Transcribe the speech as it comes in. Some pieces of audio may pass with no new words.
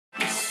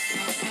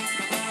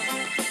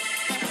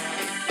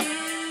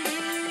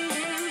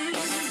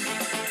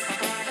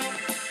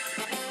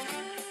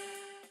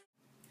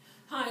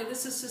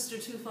this is Sister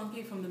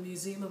ToFunky from the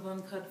Museum of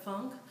UnCut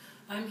Funk.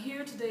 I'm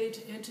here today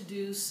to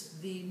introduce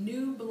the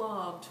new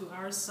blog to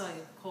our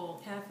site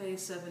called Cafe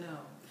 70.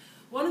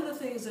 One of the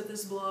things that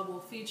this blog will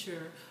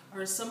feature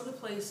are some of the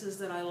places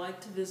that I like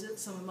to visit,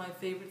 some of my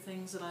favorite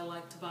things that I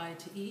like to buy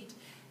to eat,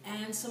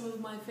 and some of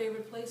my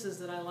favorite places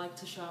that I like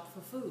to shop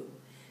for food.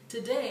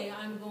 Today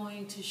I'm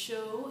going to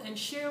show and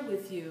share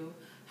with you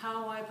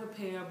how I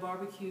prepare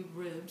barbecued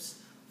ribs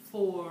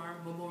for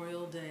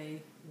Memorial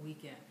Day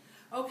weekend.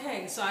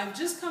 Okay, so I've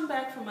just come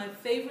back from my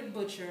favorite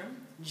butcher,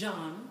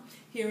 John,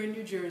 here in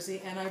New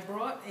Jersey, and I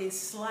brought a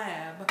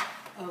slab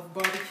of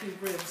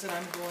barbecued ribs that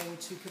I'm going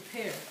to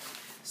prepare.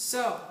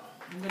 So,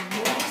 I'm going to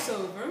move this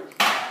over,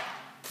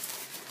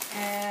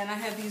 and I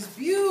have these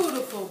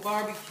beautiful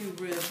barbecue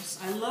ribs.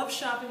 I love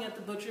shopping at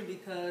the butcher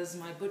because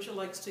my butcher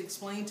likes to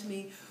explain to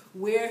me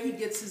where he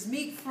gets his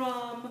meat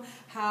from,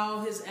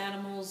 how his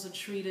animals are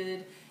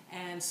treated,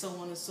 and so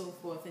on and so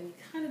forth. And you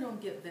kind of don't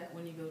get that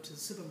when you go to the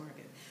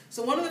supermarket.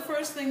 So one of the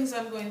first things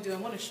I'm going to do, I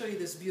want to show you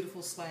this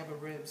beautiful slab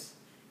of ribs.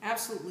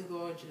 Absolutely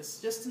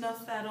gorgeous. Just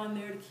enough fat on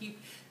there to keep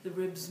the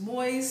ribs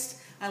moist.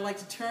 I like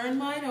to turn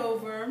mine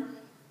over.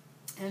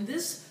 And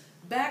this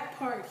back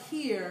part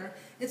here,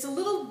 it's a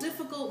little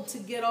difficult to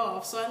get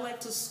off, so I like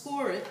to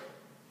score it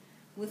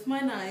with my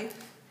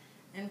knife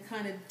and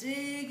kind of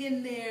dig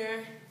in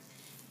there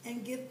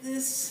and get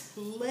this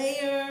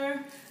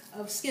layer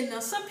of skin.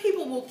 Now some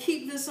people will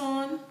keep this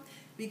on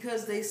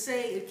because they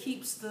say it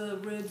keeps the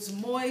ribs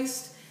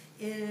moist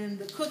in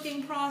the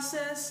cooking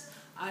process.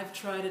 I've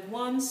tried it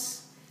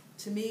once.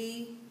 To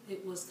me,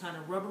 it was kind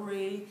of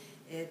rubbery.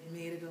 It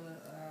made it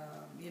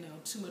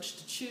too much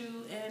to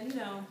chew, and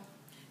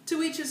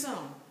to each his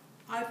own.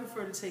 I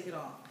prefer to take it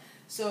off.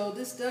 So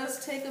this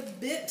does take a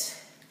bit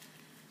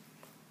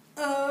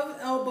of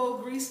elbow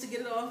grease to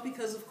get it off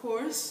because, of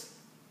course,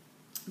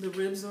 the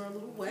ribs are a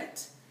little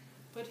wet.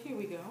 But here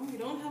we go. You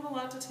don't have a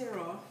lot to tear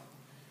off.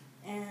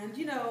 And,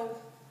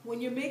 when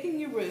you're making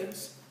your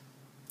ribs,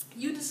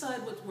 you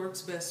decide what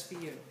works best for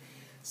you.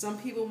 Some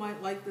people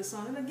might like this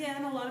on. And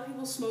again, a lot of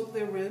people smoke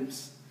their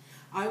ribs.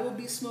 I will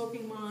be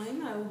smoking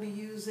mine. I will be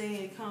using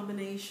a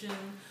combination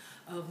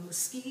of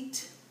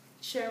mesquite,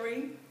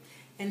 cherry,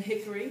 and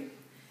hickory.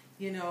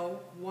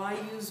 Why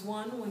use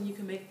one when you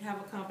can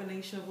have a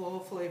combination of all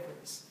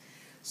flavors?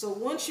 So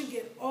once you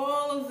get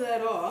all of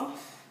that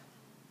off,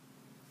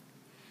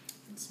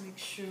 let's make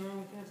sure we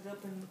got it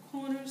up in the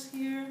corners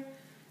here.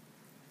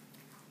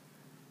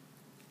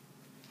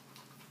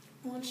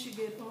 Once you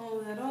get all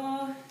of that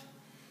off,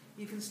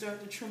 you can start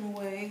to trim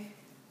away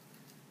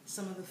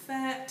some of the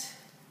fat.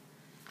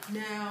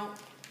 Now,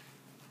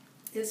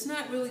 it's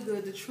not really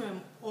good to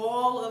trim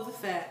all of the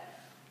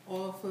fat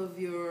off of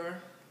your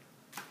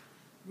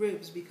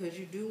ribs because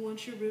you do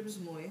want your ribs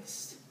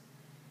moist.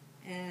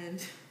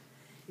 And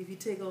if you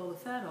take all the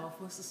fat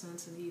off, what's the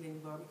sense in eating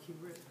barbecue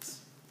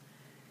ribs?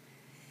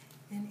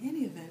 In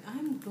any event,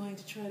 I'm going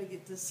to try to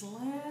get this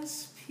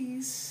last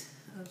piece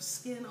of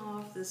skin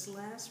off this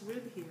last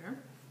rib here.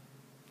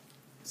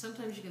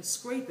 Sometimes you can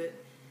scrape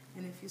it,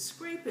 and if you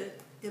scrape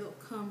it, it'll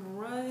come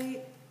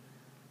right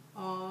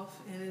off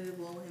and it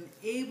will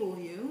enable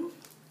you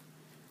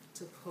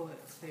to pull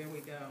it. There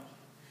we go.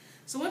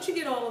 So once you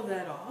get all of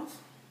that off,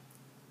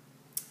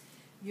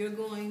 you're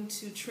going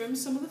to trim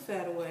some of the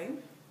fat away.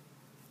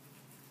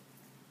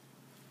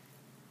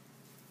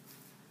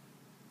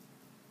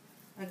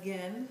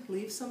 Again,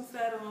 leave some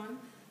fat on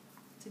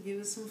to give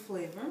it some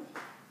flavor.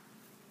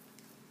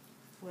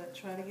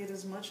 Try to get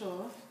as much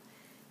off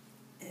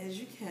as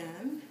you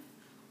can,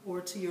 or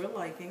to your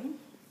liking.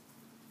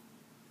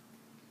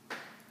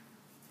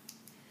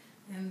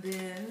 And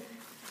then,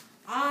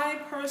 I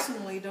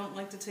personally don't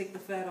like to take the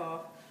fat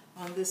off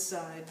on this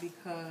side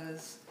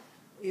because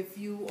if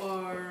you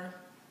are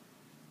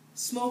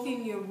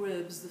smoking your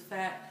ribs, the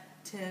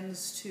fat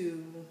tends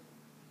to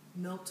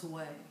melt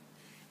away.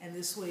 And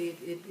this way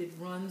it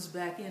runs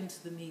back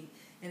into the meat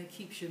and it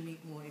keeps your meat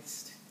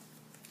moist.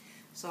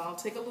 So I'll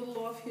take a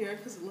little off here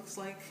because it looks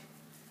like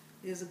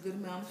there's a good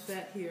amount of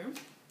fat here.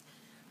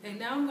 Okay,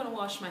 now I'm going to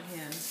wash my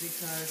hands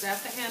because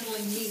after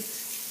handling meat,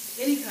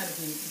 any kind of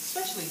meat,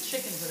 especially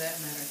chicken for that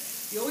matter,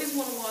 you always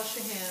want to wash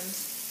your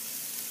hands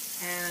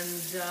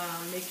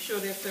and make sure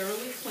they're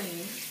thoroughly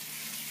clean.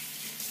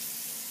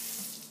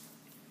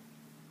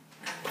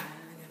 And I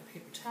got a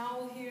paper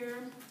towel here.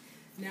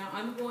 Now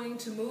I'm going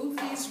to move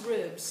these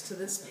ribs to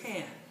this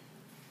pan.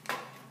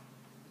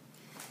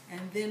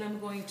 And then I'm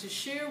going to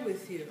share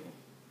with you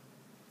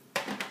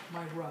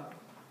my rub.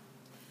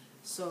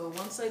 So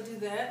once I do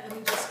that, let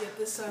me just get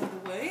this out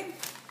of the way.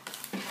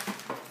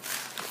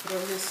 Throw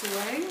this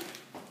away.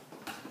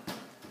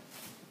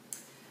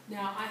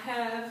 Now I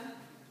have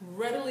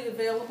readily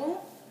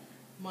available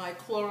my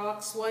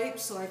Clorox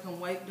wipes so I can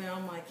wipe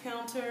down my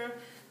counter,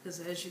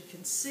 because as you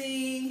can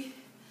see,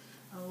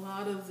 a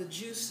lot of the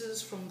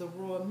juices from the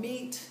raw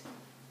meat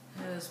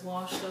has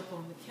washed up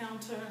on the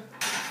counter.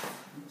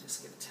 Let me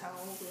just get a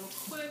towel real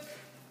quick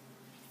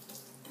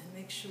and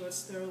make sure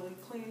it's thoroughly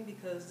clean,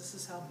 because this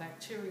is how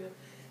bacteria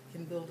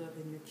can build up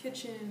in your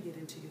kitchen, get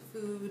into your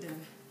food,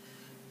 and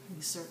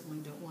We certainly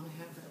don't want to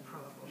have that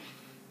problem.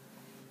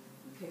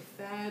 Okay,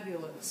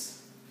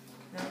 fabulous.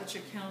 Now that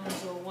your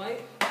counter's all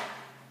white,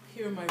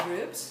 here are my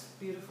ribs,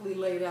 beautifully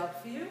laid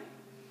out for you.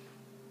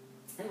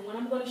 And what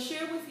I'm going to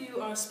share with you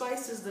are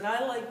spices that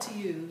I like to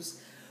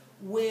use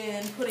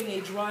when putting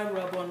a dry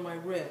rub on my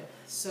rib.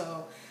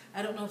 So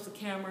I don't know if the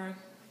camera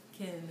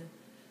can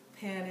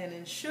pan in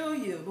and show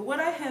you, but what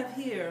I have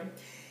here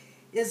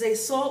is a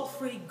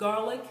salt-free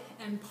garlic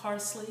and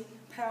parsley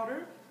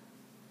powder.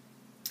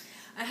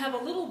 I have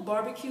a little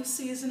barbecue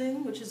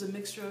seasoning, which is a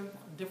mixture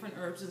of different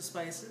herbs and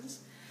spices.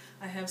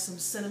 I have some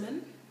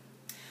cinnamon.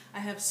 I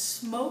have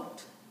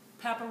smoked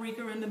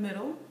paprika in the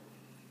middle.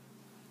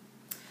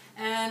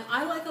 And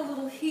I like a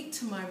little heat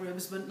to my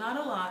ribs, but not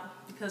a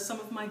lot, because some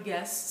of my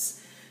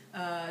guests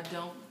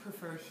don't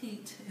prefer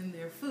heat in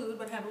their food,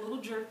 but have a little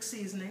jerk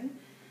seasoning.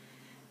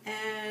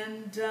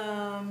 And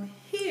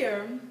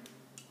here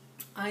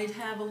I'd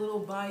have a little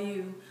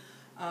Bayou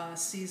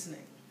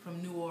seasoning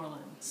from New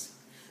Orleans.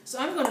 So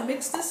I'm going to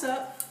mix this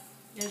up,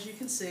 as you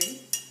can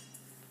see.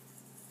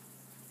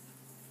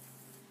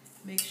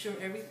 Make sure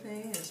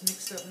everything is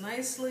mixed up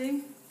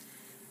nicely.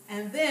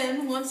 And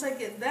then once I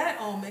get that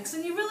all mixed,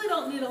 and you really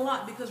don't need a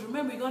lot, because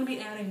remember, you're going to be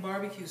adding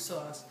barbecue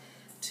sauce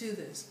to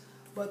this.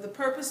 But the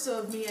purpose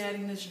of me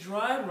adding this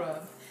dry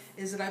rub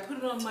is that I put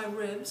it on my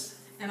ribs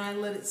and I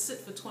let it sit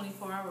for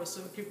 24 hours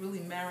so it can really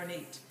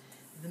marinate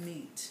the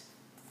meat.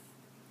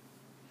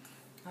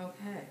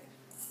 Okay.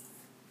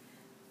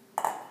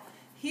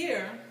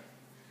 Here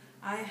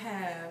I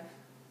have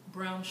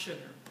brown sugar.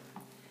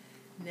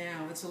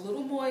 Now it's a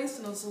little moist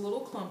and it's a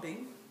little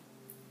clumpy.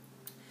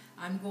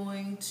 I'm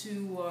going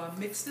to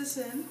mix this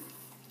in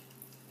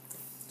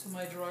to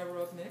my dry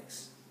rub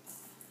mix.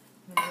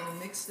 I'm going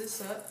to mix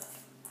this up.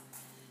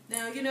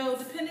 Now, you know,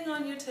 depending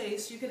on your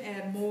taste, you can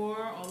add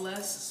more or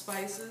less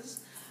spices.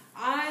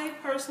 I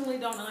personally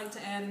don't like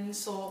to add any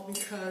salt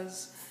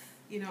because,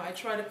 you know, I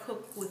try to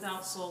cook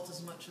without salt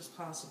as much as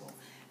possible.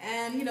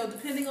 And, you know,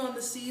 depending on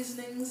the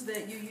seasonings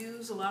that you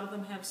use, a lot of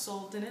them have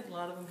salt in it, a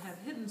lot of them have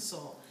hidden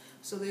salt.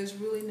 So there's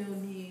really no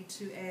need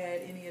to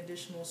add any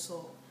additional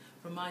salt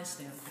from my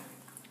standpoint.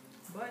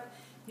 But,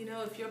 you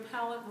know, if your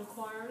palate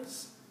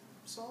requires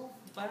salt,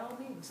 by all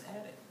means,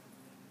 add it.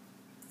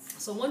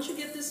 So once you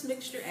get this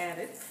mixture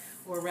added,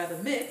 or rather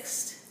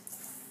mixed,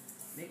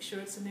 make sure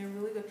it's in there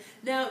really good.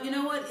 Now, you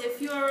know what?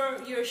 If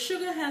your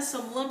sugar has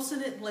some lumps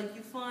in it, like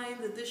you find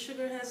that this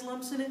sugar has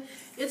lumps in it,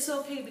 it's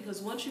okay,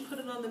 because once you put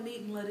it on the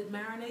meat and let it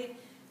marinate,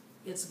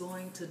 it's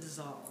going to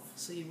dissolve.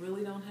 So you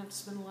really don't have to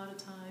spend a lot of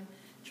time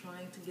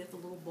trying to get the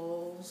little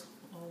balls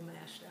all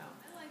mashed out.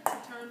 I like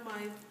to turn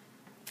my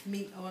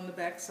meat on the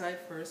back side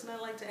first, and I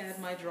like to add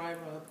my dry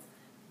rub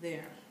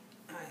there.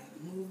 I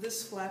move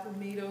this flap of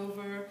meat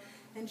over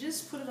and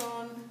just put it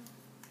on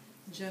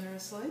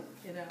generously,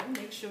 you know,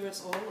 make sure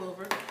it's all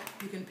over.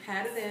 You can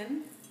pat it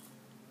in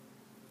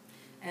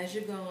as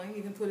you're going.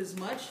 You can put as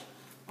much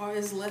or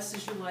as less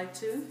as you like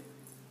to.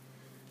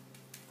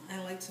 I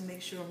like to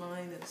make sure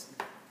mine is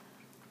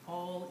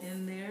all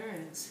in there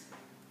and it's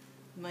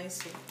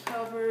nicely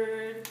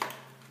covered.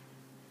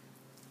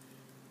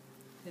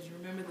 Because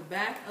remember, the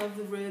back of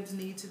the ribs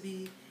need to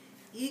be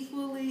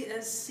equally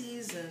as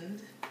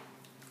seasoned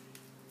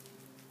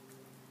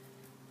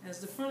as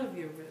the front of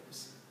your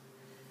ribs.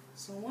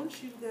 So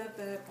once you've got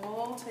that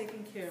all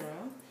taken care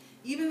of,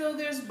 even though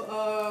there's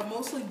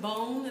mostly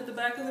bone at the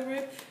back of the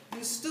rib,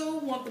 you still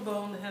want the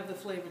bone to have the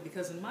flavor,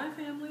 because in my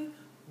family,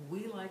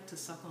 we like to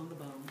suck on the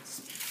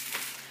bones.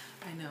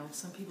 I know,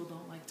 some people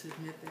don't like to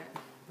admit that,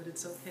 but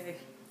it's okay.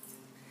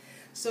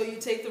 So you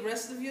take the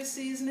rest of your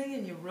seasoning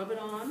and you rub it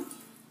on.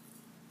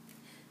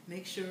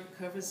 Make sure it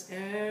covers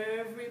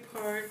every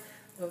part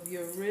of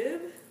your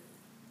rib.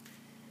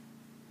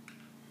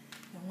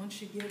 And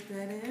once you get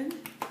that in,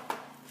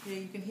 yeah,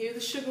 you can hear the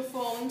sugar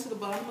falling to the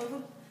bottom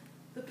of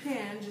the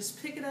pan.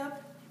 Just pick it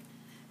up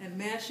and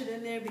mash it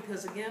in there,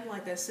 because again,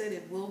 like I said,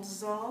 it will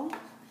dissolve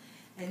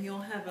and you'll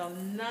have a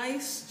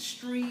nice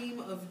stream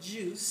of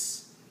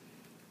juice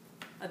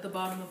at the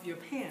bottom of your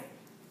pan.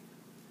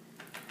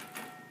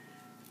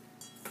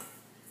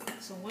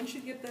 So once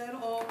you get that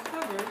all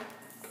covered,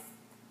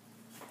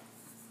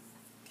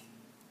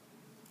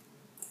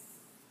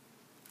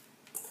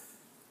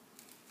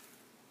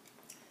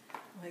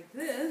 like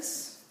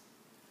this,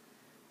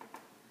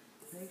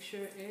 make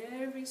sure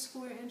every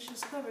square inch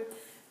is covered.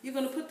 You're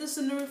going to put this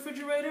in the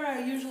refrigerator.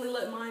 I usually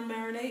let mine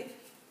marinate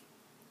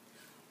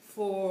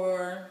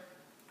for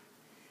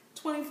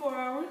 24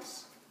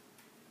 hours.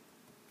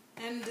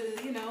 And,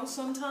 you know,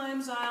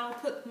 sometimes I'll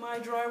put my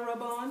dry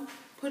rub on,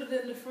 put it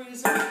in the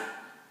freezer,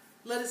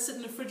 let it sit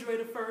in the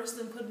refrigerator first,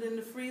 then put it in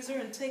the freezer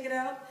and take it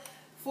out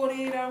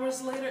 48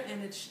 hours later,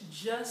 and it's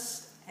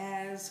just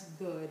as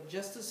good,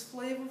 just as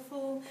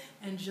flavorful,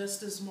 and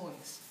just as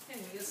moist. Okay,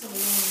 we get some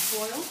aluminum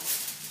foil.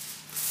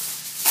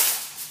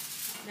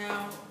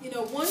 Now, you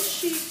know, one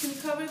sheet can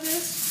cover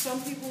this.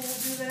 Some people will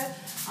do that.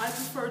 I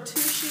prefer 2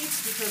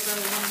 sheets because I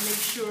want to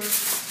make sure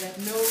that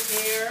no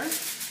air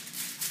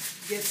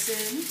gets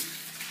in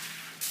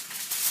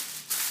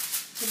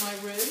to my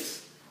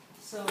ribs.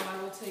 So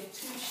I will take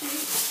 2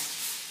 sheets.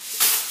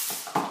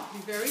 Be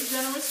very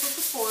generous with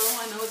the foil.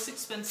 I know it's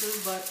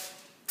expensive, but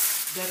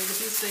better to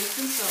be safe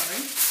than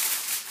sorry.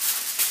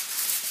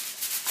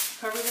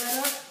 Cover that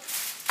up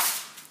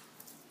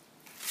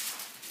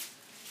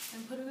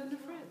and put it in the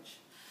fridge.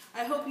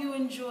 I hope you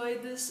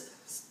enjoyed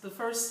the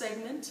first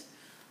segment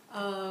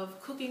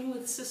of Cooking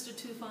with Sister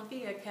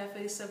ToFunky at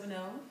Cafe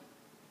 7L.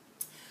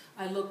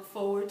 I look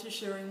forward to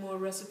sharing more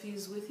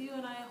recipes with you,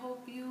 and I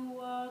hope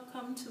you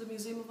come to the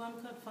Museum of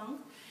UnCut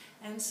Funk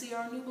and see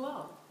our new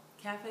blog,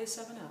 Cafe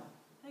 7L.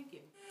 Thank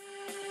you.